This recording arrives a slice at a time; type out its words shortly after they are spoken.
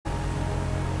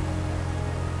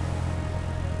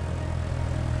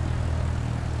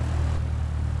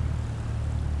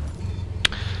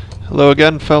Hello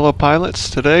again, fellow pilots.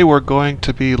 Today we're going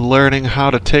to be learning how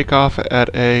to take off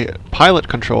at a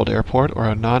pilot-controlled airport or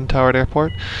a non-towered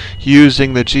airport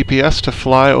using the GPS to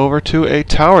fly over to a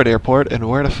towered airport and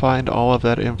where to find all of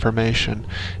that information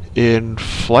in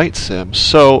flight sim.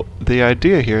 So the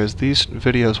idea here is these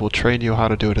videos will train you how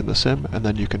to do it in the sim, and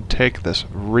then you can take this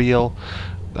real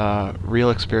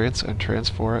experience and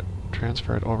transfer it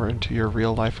over into your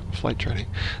real-life flight training.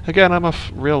 Again, I'm a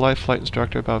real-life flight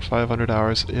instructor, about 500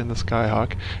 hours in the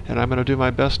Skyhawk, and I'm going to do my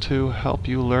best to help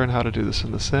you learn how to do this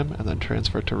in the sim and then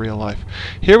transfer it to real life.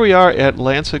 Here we are at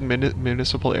Lansing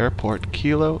Municipal Airport,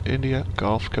 Kilo India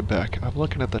Golf, Quebec. I'm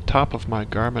looking at the top of my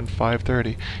Garmin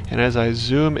 530, and as I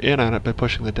zoom in on it by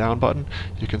pushing the down button,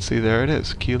 you can see there it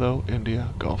is, Kilo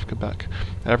India Golf, Quebec.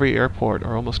 Every airport,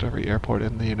 or almost every airport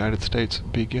in the United States,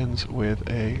 begins with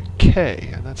a K,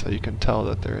 and that's how you can tell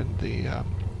that they're in the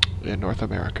in North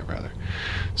America, rather.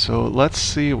 So let's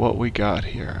see what we got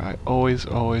here. I always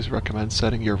recommend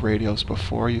setting your radios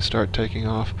before you start taking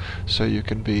off so you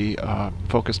can be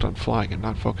focused on flying and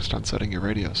not focused on setting your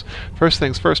radios. First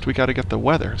things first, we got to get the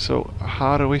weather. So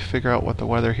how do we figure out what the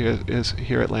weather is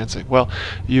here at Lansing? Well,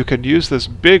 you can use this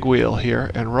big wheel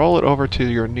here and roll it over to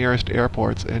your nearest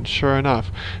airports, and sure enough,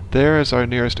 there is our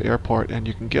nearest airport, and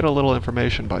you can get a little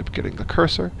information by getting the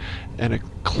cursor and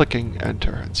clicking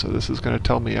enter. And so this is going to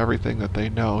tell me everything that they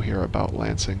know here about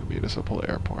Lansing Municipal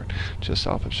Airport, just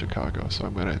south of Chicago. So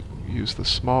I'm going to use the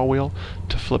small wheel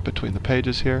to flip between the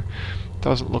pages here.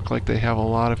 Doesn't look like they have a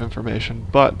lot of information,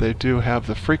 but they do have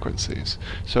the frequencies.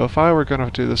 So if I were going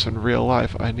to do this in real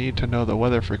life, I need to know the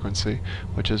weather frequency,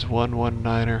 which is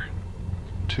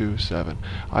 119.27.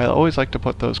 I always like to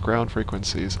put those ground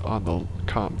frequencies on the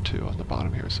COM2 on the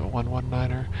bottom here. So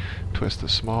 119er, twist the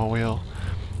small wheel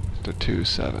to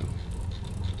 27.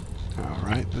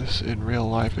 Alright, this in real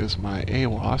life is my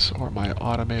AWOS, or my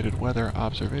Automated Weather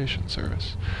Observation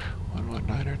Service.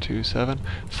 119.27.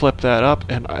 Flip that up,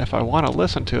 and if I want to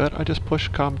listen to it, I just push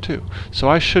COM2. So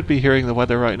I should be hearing the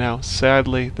weather right now.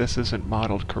 Sadly, this isn't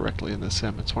modeled correctly in the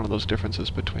sim. It's one of those differences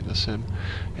between the sim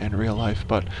and real life,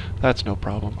 but that's no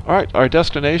problem. Alright, our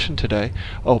destination today.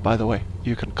 Oh, by the way,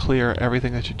 you can clear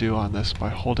everything that you do on this by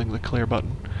holding the clear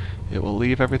button. It will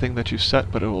leave everything that you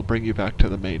set, but it will bring you back to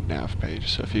the main nav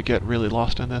page. So if you get really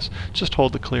lost in this, just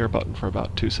hold the clear button for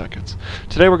about 2 seconds.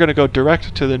 Today we're going to go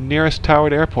direct to the nearest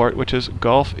towered airport, which is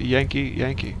Golf Yankee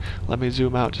Yankee. Let me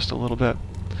zoom out just a little bit.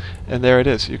 And there it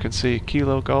is. You can see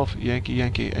Kilo Golf Yankee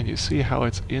Yankee, and you see how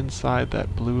it's inside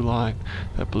that blue line,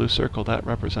 that blue circle. That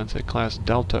represents a class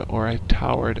Delta, or a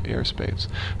towered airspace.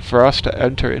 For us to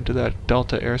enter into that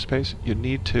Delta airspace, you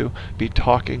need to be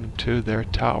talking to their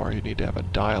tower. You need to have a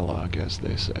dialogue, as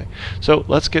they say. So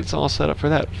let's get all set up for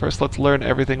that. First, let's learn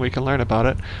everything we can learn about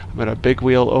it. I'm going to big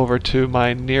wheel over to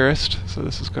my nearest, so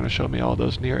this is going to show me all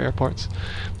those near airports,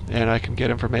 and I can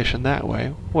get information that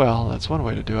way. Well, that's one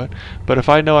way to do it. But if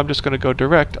I know I'm just going to go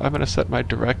direct, I'm going to set my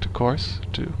direct course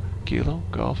to Kilo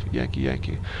Golf Yankee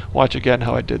Yankee. Watch again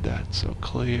how I did that. So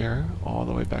clear all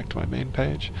the way back to my main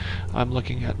page. I'm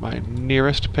looking at my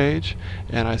nearest page,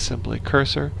 and I simply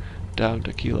cursor down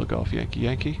to Kilo Golf Yankee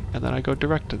Yankee, and then I go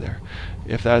direct to there.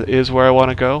 If that is where I want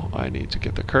to go, I need to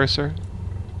get the cursor,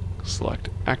 select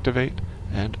activate,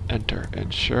 and enter.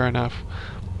 And sure enough,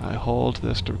 I hold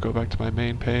this to go back to my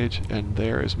main page, and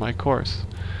there is my course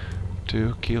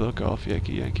to Kilo Golf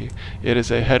Yankee Yankee. It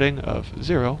is a heading of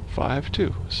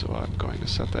 052, so I'm going to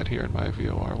set that here in my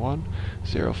VOR1.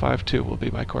 052 will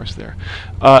be my course there.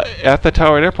 At the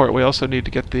towered airport, we also need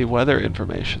to get the weather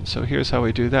information, so here's how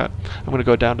we do that. I'm going to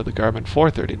go down to the Garmin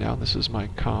 430 now. This is my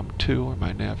COM2, or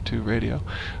my NAV2 radio.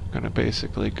 I'm going to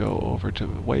basically go over to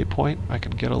waypoint. I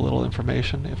can get a little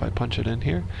information if I punch it in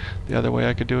here. The other way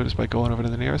I could do it is by going over to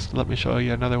the nearest. Let me show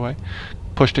you another way.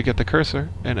 Push to get the cursor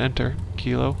and enter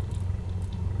Kilo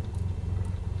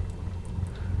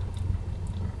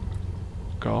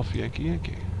Golf Yankee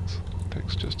Yankee.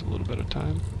 Takes just a little bit of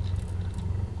time,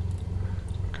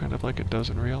 kind of like it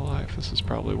does in real life. This is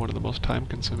probably one of the most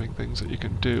time-consuming things that you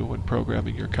can do when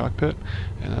programming your cockpit,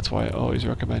 and that's why I always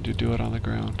recommend you do it on the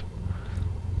ground.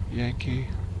 Yankee.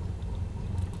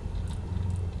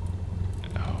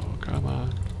 Oh, come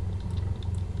on.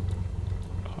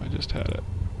 Oh, I just had it.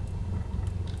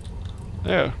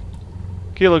 There.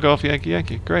 Kilo Golf Yankee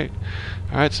Yankee. Great.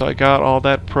 Alright, so I got all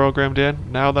that programmed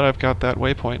in. Now that I've got that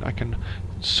waypoint, I can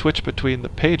switch between the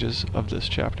pages of this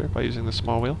chapter by using the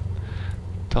small wheel.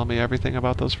 Tell me everything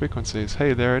about those frequencies.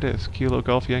 Hey, there it is. Kilo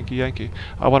Golf Yankee Yankee.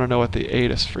 I want to know what the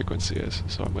ATIS frequency is.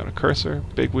 So I'm going to cursor,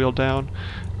 big wheel down,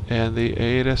 and the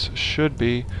ATIS should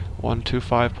be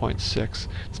 125.6.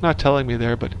 It's not telling me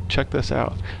there, but check this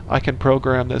out. I can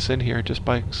program this in here just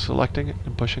by selecting it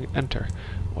and pushing enter.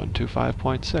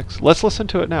 125.6. Let's listen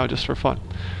to it now just for fun.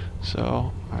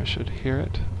 So I should hear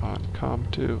it on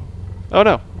COM2. Oh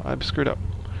no, I'm screwed up.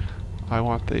 I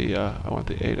want the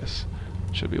ATIS.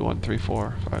 It should be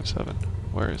 13457.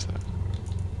 Where is that?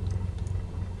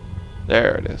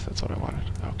 There it is. That's what I wanted.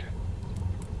 Okay.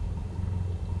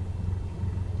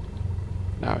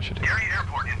 Now I should hit Gary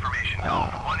Airport information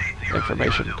Golf 180.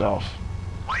 information Golf.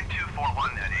 Flight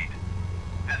 241 at 8.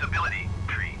 Visibility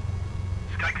tree.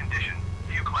 Sky condition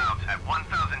few clouds at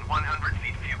 1,100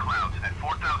 feet. Few clouds at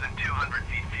 4,200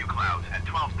 feet. Few clouds at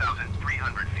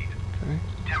 12,300 feet. Okay.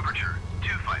 Temperature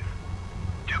 25.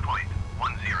 Dew point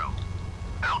 10.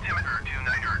 Altimeter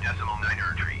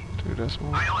 29.9 tree. 2.9.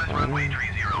 ILS runway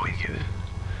tree 0 in use.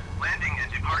 Landing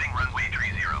and departing runway tree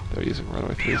 0. They're using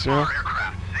runway 30. VFR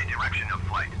aircraft say direction of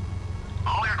flight.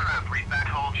 All aircraft read back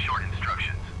hold short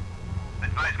instructions.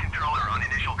 Advise controller on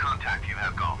initial contact you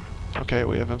have Golf. Okay,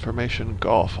 we have information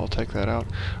Golf. I'll take that out.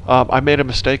 I made a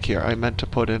mistake here. I meant to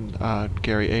put in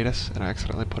Gary ATIS, and I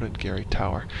accidentally put in Gary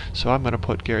Tower. So I'm going to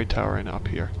put Gary Tower in up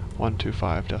here,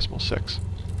 125.6.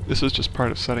 This is just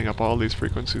part of setting up all these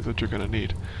frequencies that you're going to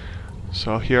need.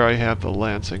 So here I have the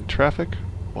Lansing traffic,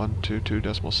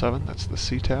 122.7. That's the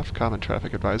CTAF, Common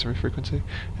Traffic Advisory Frequency.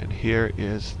 And here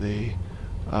is the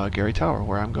Gary Tower,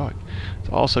 where I'm going. It's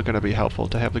also going to be helpful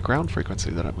to have the ground frequency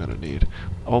that I'm going to need.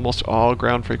 Almost all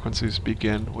ground frequencies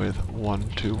begin with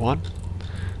 121,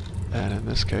 and in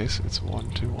this case it's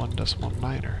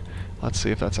 121.9. Let's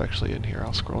see if that's actually in here.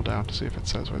 I'll scroll down to see if it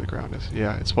says where the ground is.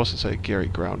 Yeah, it's supposed to say Gary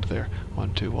ground there,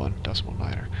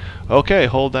 121.9. Okay,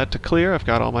 hold that to clear. I've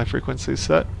got all my frequencies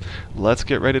set. Let's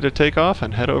get ready to take off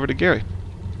and head over to Gary.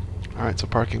 Alright, so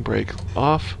parking brake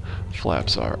off,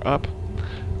 flaps are up.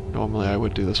 Normally I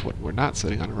would do this when we're not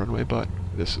sitting on a runway, but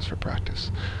this is for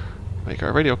practice. Make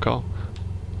our radio call.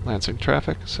 Lansing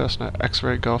traffic, Cessna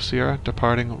X-Ray Golf Sierra,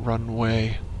 departing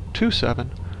runway 27,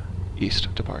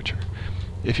 east departure.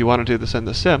 If you want to do this in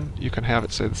the sim, you can have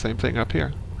it say the same thing up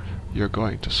here. You're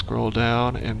going to scroll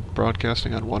down and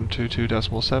broadcasting on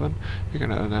 122.7, you're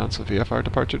going to announce a VFR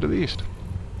departure to the east.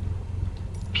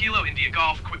 Kilo India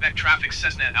Golf, Quebec traffic,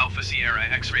 Cessna Alpha Sierra,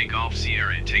 X-Ray Golf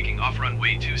Sierra, taking off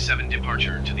runway 27,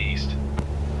 departure to the east.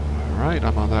 Alright,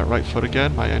 I'm on that right foot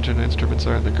again. My engine instruments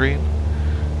are in the green.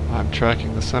 I'm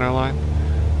tracking the center line.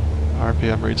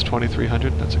 RPM reads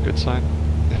 2300, that's a good sign.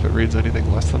 If it reads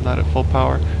anything less than that at full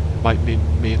power, it might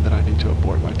mean that I need to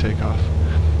abort my takeoff.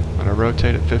 I'm going to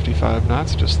rotate at 55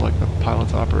 knots, just like the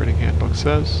pilot's operating handbook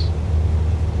says.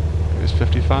 Here's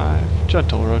 55,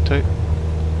 gentle rotate.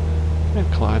 And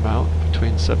climb out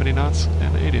between 70 knots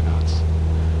and 80 knots.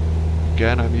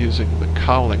 Again, I'm using the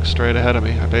cowling straight ahead of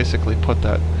me. I basically put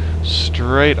that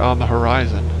straight on the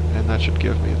horizon, and that should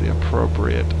give me the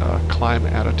appropriate climb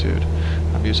attitude.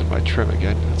 I'm using my trim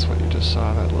again. That's what you just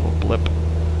saw, that little blip.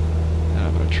 And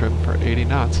I'm going to trim for 80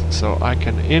 knots. So I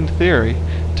can, in theory,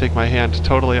 take my hand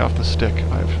totally off the stick.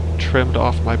 I've trimmed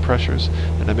off my pressures,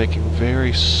 and I'm making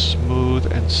very smooth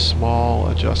and small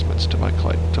adjustments to my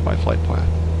flight plan.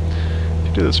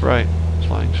 Do this right,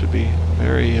 flying should be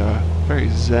very very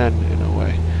zen in a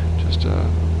way, just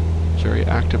very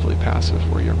actively passive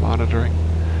where you're monitoring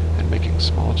and making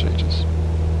small changes.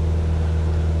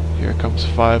 Here comes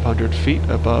 500 feet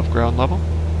above ground level.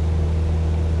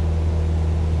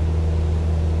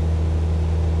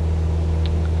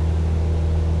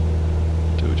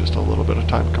 Do just a little bit of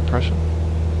time compression.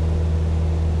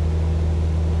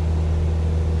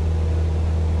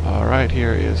 Alright,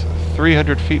 here is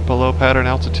 300 feet below pattern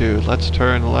altitude. Let's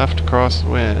turn left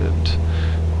crosswind.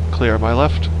 Clear my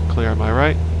left, clear my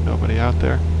right. Nobody out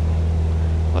there.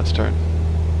 Let's turn.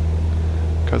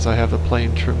 Because I have the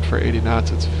plane trimmed for 80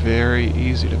 knots, it's very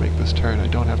easy to make this turn. I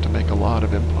don't have to make a lot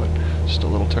of input. Just a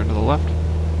little turn to the left.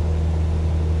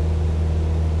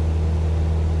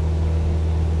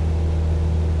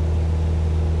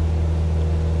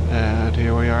 And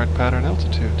here we are at pattern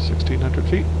altitude, 1600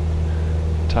 feet.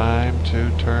 Time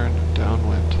to turn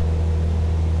downwind.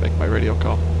 Make my radio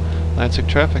call. Lansing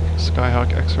traffic,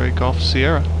 Skyhawk X-Ray Golf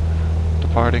Sierra,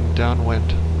 departing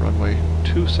downwind, runway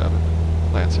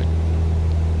 27, Lansing.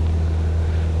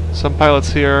 Some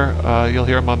pilots here, you'll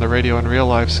hear them on the radio in real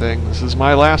life saying, "This is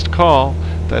my last call."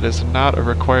 That is not a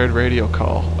required radio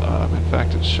call. In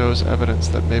fact, it shows evidence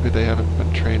that maybe they haven't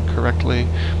been trained correctly,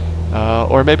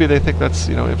 or maybe they think that's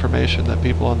information that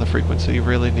people on the frequency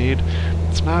really need.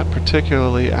 It's not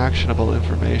particularly actionable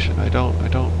information. I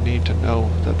don't need to know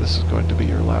that this is going to be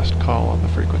your last call on the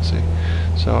frequency.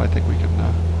 So I think we can,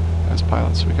 as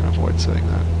pilots, we can avoid saying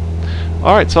that.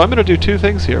 Alright, so I'm going to do two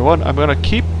things here. One, I'm going to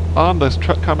keep on the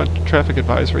common traffic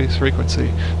advisory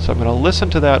frequency. So I'm going to listen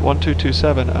to that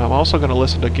 1227, and I'm also going to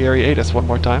listen to Gary Atis one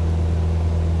more time.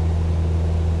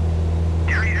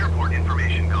 Gary Airport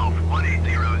information Golf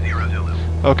 18000 Zulu.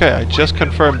 Okay, I just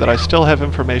confirmed that I still have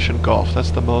information Golf.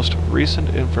 That's the most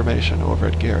recent information over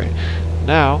at Gary.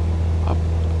 Now, I'm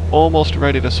almost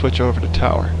ready to switch over to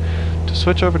tower. To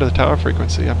switch over to the tower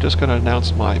frequency, I'm just going to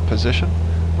announce my position.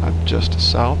 I'm just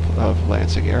south of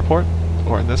Lansing Airport,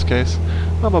 or in this case,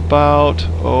 I'm about,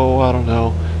 I don't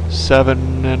know,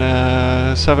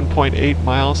 7.8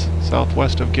 miles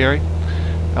southwest of Gary.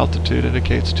 Altitude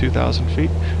indicates 2,000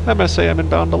 feet. I'm going to say I'm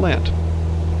inbound to land.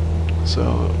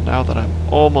 So now that I'm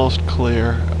almost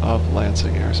clear of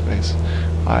Lansing airspace,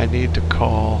 I need to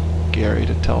call Gary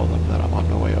to tell them that I'm on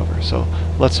my way over. So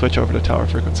let's switch over to tower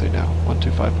frequency now,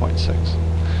 125.6.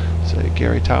 Say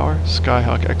Gary Tower,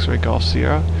 Skyhawk X-Ray Golf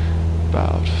Sierra,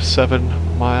 about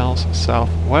 7 miles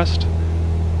southwest,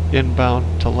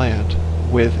 inbound to land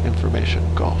with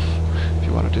information Golf. If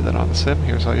you want to do that on the sim,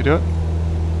 here's how you do it.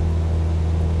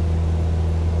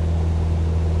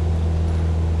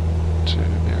 To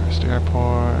nearest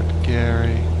airport,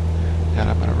 Gary, and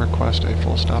I'm going to request a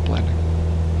full stop landing.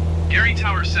 Gary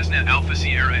Tower Cessna Alpha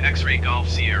Sierra X-Ray Golf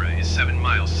Sierra is 7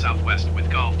 miles southwest with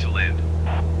Golf to land.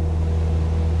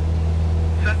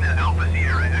 Cessna Alpha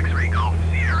Sierra X-Ray Golf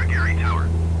Sierra Gary Tower.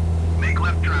 Make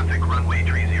left traffic runway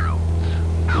 30.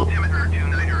 Altimeter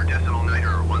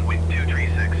 29.9 runway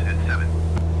 236 at 7.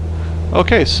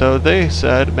 Okay, so they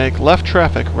said make left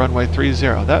traffic runway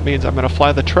 30. That means I'm going to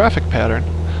fly the traffic pattern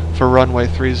for runway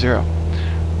 30.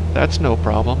 That's no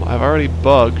problem. I've already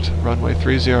bugged runway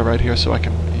 30 right here, so I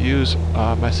can use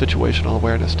my situational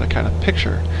awareness to kind of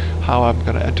picture how I'm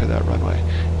going to enter that runway.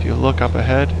 If you look up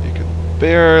ahead, you can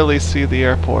barely see the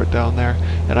airport down there,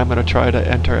 and I'm going to try to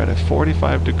enter at a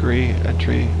 45-degree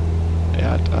entry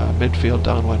at midfield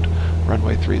downwind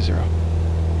runway 30.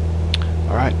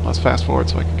 Alright, let's fast forward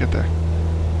so I can get there.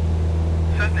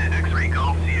 Cessna X-Ray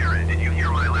Golf Sierra, did you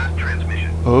hear my last transmission?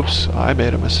 Oops, I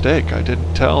made a mistake. I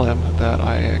didn't tell him that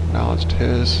I acknowledged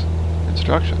his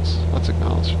instructions. Let's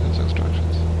acknowledge his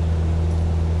instructions.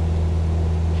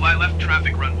 Fly left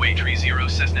traffic runway 30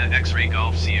 Cessna X-Ray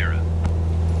Golf Sierra.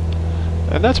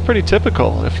 And that's pretty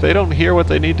typical. If they don't hear what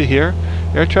they need to hear,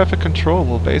 air traffic control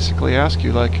will basically ask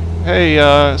you like, hey,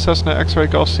 Cessna X-Ray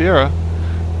Golf Sierra,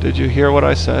 did you hear what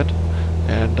I said?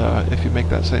 And if you make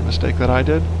that same mistake that I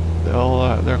did,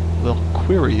 they'll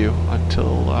query you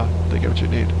until they get what you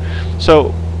need.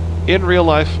 So, in real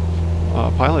life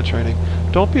pilot training,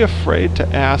 don't be afraid to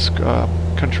ask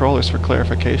controllers for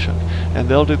clarification, and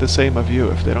they'll do the same of you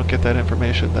if they don't get that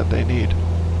information that they need.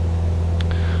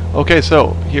 Okay,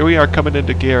 so here we are coming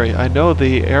into Gary. I know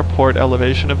the airport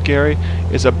elevation of Gary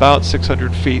is about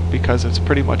 600 feet because it's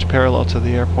pretty much parallel to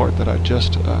the airport that I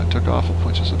just took off of,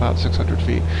 which is about 600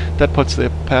 feet. That puts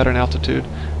the pattern altitude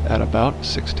at about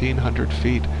 1,600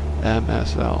 feet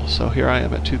MSL. So here I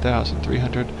am at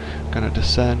 2,300. I'm going to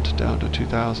descend down to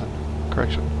 2,000.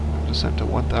 Correction, descend to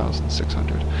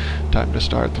 1,600. Time to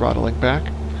start throttling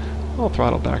back. I'll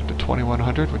throttle back to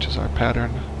 2,100, which is our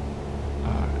pattern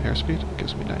airspeed. It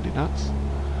gives me 90 knots.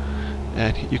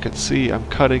 And you can see I'm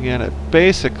cutting in at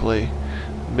basically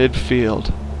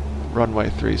midfield runway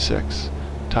 36.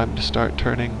 Time to start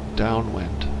turning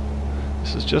downwind.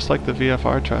 This is just like the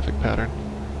VFR traffic pattern,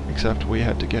 except we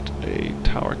had to get a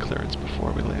tower clearance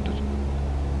before we landed.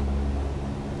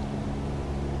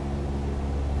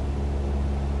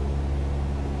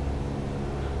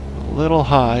 A little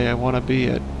high. I want to be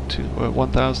at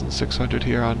 1,600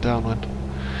 here on downwind.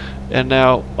 And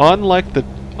now, unlike the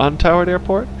untowered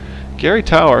airport, Gary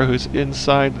Tower, who's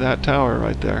inside that tower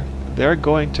right there, they're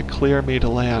going to clear me to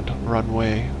land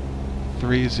runway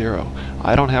 30.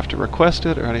 I don't have to request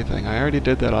it or anything. I already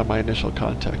did that on my initial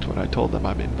contact when I told them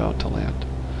I'm inbound to land.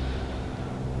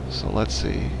 So let's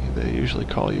see. They usually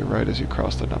call you right as you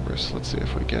cross the numbers. Let's see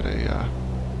if we get a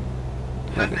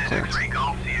landing clearance.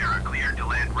 Golf Sierra cleared to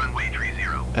land runway 30.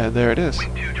 And there it is.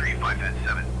 Wind 235 at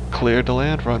 7. Cleared to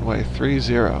land runway 30,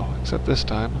 except this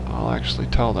time I'll actually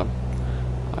tell them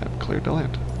I'm cleared to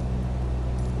land.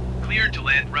 Cleared to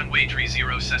land runway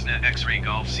 30 Cessna X-Ray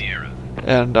Golf Sierra.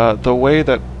 And the way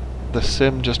that the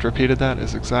sim just repeated that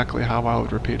is exactly how I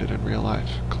would repeat it in real life.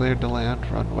 Cleared to land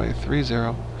runway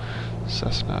 30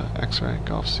 Cessna X-Ray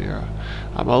Golf Sierra.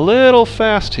 I'm a little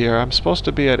fast here. I'm supposed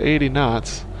to be at 80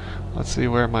 knots. Let's see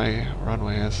where my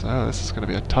runway is. Oh, this is going to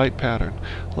be a tight pattern.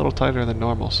 A little tighter than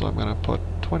normal, so I'm going to put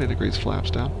 20 degrees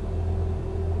flaps down.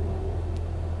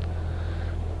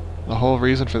 The whole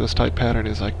reason for this tight pattern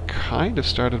is I kind of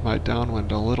started my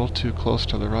downwind a little too close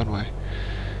to the runway.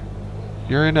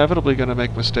 You're inevitably going to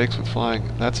make mistakes with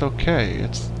flying. That's okay.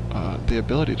 It's the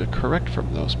ability to correct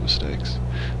from those mistakes.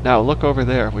 Now look over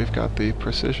there. We've got the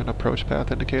precision approach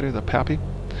path indicator, the PAPI.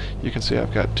 You can see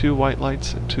I've got 2 white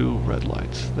lights and 2 red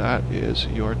lights. That is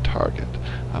your target.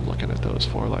 I'm looking at those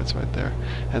 4 lights right there.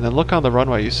 And then look on the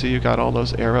runway. You see you got all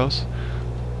those arrows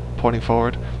pointing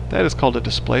forward. That is called a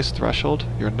displaced threshold.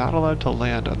 You're not allowed to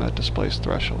land on that displaced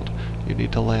threshold. You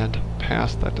need to land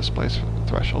past that displaced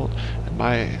threshold. And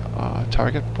my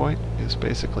target point is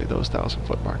basically those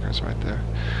 1,000-foot markers right there.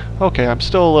 Okay, I'm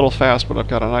still a little fast, but I've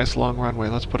got a nice long runway.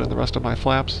 Let's put in the rest of my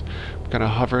flaps. I'm going to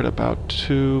hover at about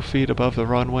 2 feet above the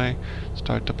runway.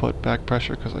 Start to put back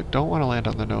pressure because I don't want to land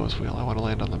on the nose wheel. I want to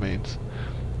land on the mains.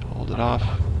 Hold it off.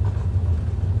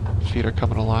 Feet are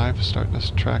coming alive, starting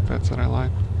to track that center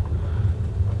line.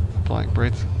 Applying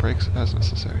brakes as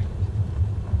necessary.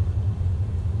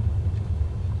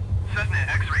 Cessna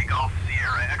X-ray Golf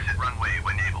Sierra exit runway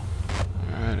when able.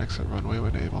 Alright, exit runway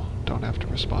when able. Don't have to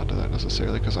respond to that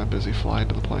necessarily because I'm busy flying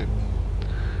to the plane.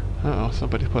 Uh-oh,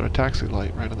 somebody put a taxi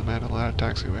light right in the middle of that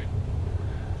taxiway.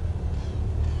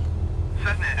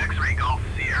 Cessna X-ray Golf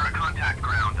Sierra contact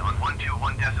ground on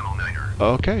 121.9er.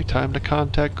 Okay, time to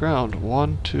contact ground.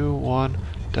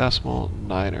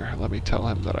 121.9er. Let me tell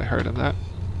him that I heard him that.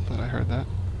 I heard that.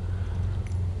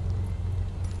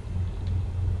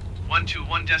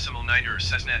 121.9er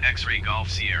Cessna X-ray Golf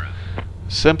Sierra.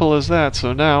 Simple as that.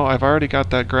 So now I've already got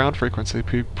that ground frequency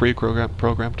pre-programmed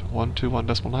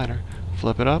 121.9er.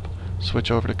 Flip it up, switch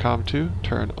over to COM 2,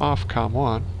 turn off COM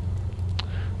 1.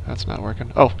 That's not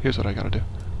working. Oh, here's what I gotta do.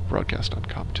 Broadcast on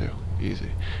COM 2.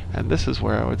 Easy. And this is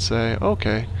where I would say,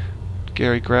 okay,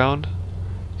 Gary Ground,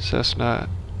 Cessna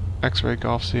X-ray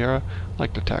Golf Sierra,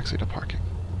 like to taxi to parking.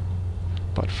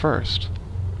 But first,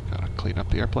 gotta clean up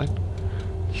the airplane.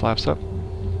 Flaps up.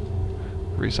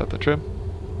 Reset the trim.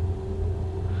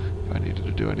 If I needed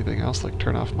to do anything else, like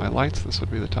turn off my lights, this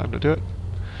would be the time to do it.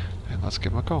 And let's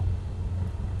give him a call.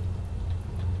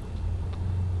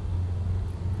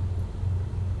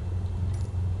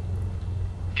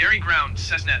 Gary Ground,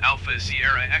 Cessna Alpha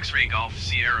Sierra X-ray Golf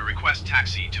Sierra, request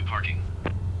taxi to parking.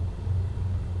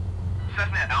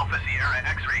 Cessna Alpha Sierra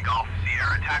X-ray Golf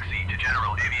Sierra taxi to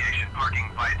general aviation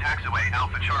parking via taxiway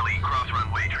Alpha Charlie cross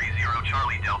runway 30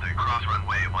 Charlie Delta cross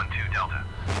runway 12 Delta.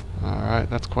 Alright,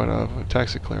 that's quite a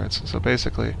taxi clearance. So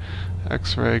basically,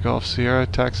 X-ray Golf Sierra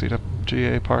taxi to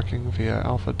GA parking via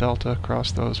Alpha Delta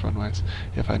across those runways.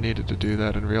 If I needed to do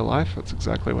that in real life, that's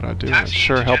exactly what I'd do. And it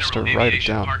sure helps to write it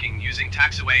down. Parking using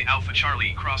taxiway Alpha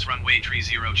Charlie cross runway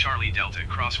 30 Charlie Delta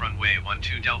cross runway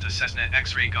 12 Delta Cessna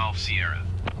X-ray Golf Sierra.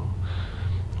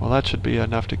 Well, that should be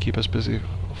enough to keep us busy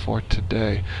for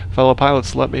today. Fellow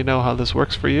pilots, let me know how this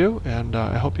works for you, and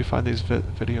I hope you find these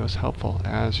videos helpful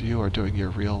as you are doing your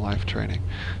real-life training.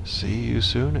 See you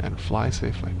soon, and fly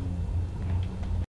safely.